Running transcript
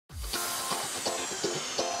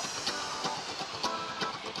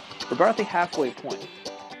We're about at the halfway point.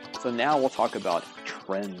 So now we'll talk about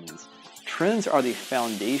trends. Trends are the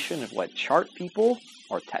foundation of what chart people,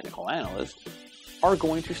 or technical analysts, are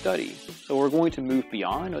going to study. So we're going to move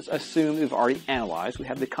beyond. Let's assume we've already analyzed. We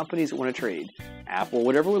have the companies that want to trade. Apple,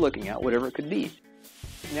 whatever we're looking at, whatever it could be.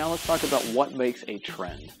 Now let's talk about what makes a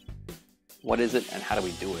trend. What is it and how do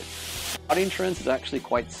we do it? Studying trends is actually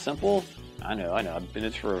quite simple. I know. I've been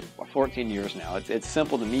in this for 14 years now. It's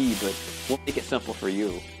simple to me, but we'll make it simple for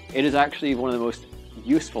you. It is actually one of the most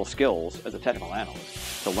useful skills as a technical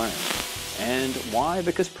analyst to learn. And why?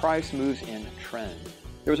 Because price moves in trends.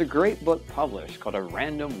 There was a great book published called A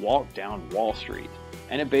Random Walk Down Wall Street.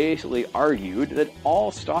 And it basically argued that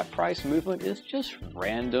all stock price movement is just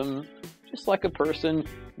random, just like a person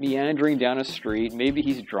meandering down a street. Maybe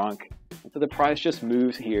he's drunk. So the price just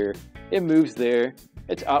moves here. It moves there.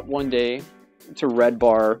 It's up one day. It's a red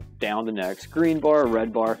bar, down the next. Green bar,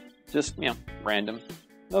 red bar. Just, random.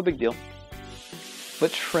 No big deal.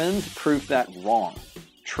 But trends prove that wrong.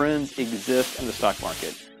 Trends exist in the stock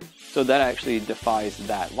market. So that actually defies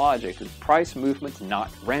that logic. The price movement's not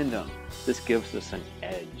random. This gives us an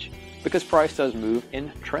edge. Because price does move in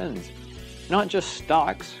trends. Not just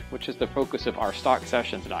stocks, which is the focus of our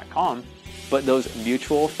stocksessions.com, but those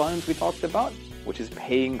mutual funds we talked about, which is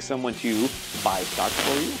paying someone to buy stocks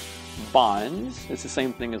for you. Bonds, it's the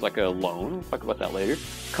same thing as like a loan. We'll talk about that later.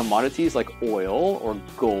 Commodities like oil or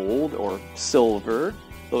gold or silver,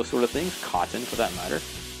 those sort of things, cotton for that matter,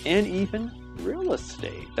 and even real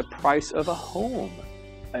estate, the price of a home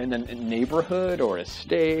in a neighborhood or a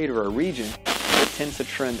state or a region. It tends to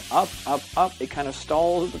trend up, up, up. It kind of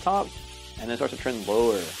stalls at the top and then starts to trend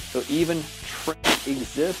lower. So even trends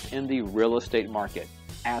exist in the real estate market.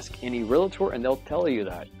 Ask any realtor and they'll tell you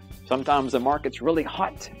that. Sometimes the market's really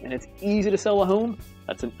hot and it's easy to sell a home.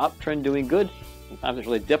 That's an uptrend doing good. Sometimes it's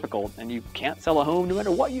really difficult and you can't sell a home no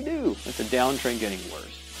matter what you do. It's a downtrend getting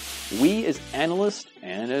worse. We as analysts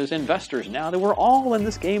and as investors, now that we're all in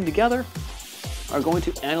this game together, are going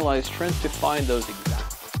to analyze trends to find those exact